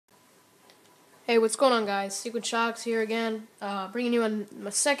Hey, what's going on, guys? Sequence Shocks here again, bringing you on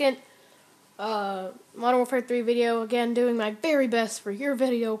my second Modern Warfare 3 video. Again, doing my very best for your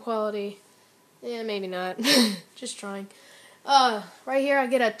video quality. Yeah, maybe not. Just trying. Right here, I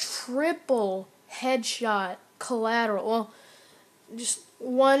get a triple headshot collateral. Well, just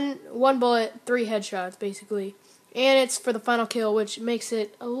one bullet, 3 headshots, basically. And it's for the final kill, which makes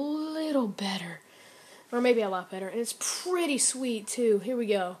it a little better. Or maybe a lot better. And it's pretty sweet, too. Here we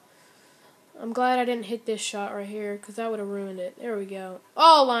go. I'm glad I didn't hit this shot right here, because that would have ruined it. There we go.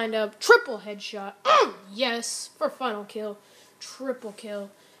 All lined up. Triple headshot. Yes, for final kill. Triple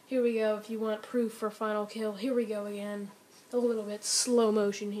kill. Here we go, if you want proof for final kill. Here we go again. A little bit slow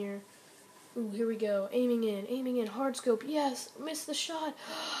motion here. Ooh, here we go. Aiming in. Hard scope. Yes, missed the shot.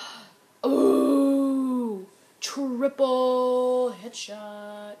 Ooh, triple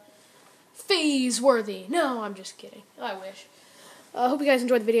headshot. Phase worthy. No, I'm just kidding. I wish. I hope you guys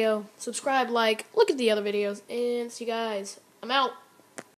enjoyed the video. Subscribe, like, look at the other videos, and see you guys. I'm out.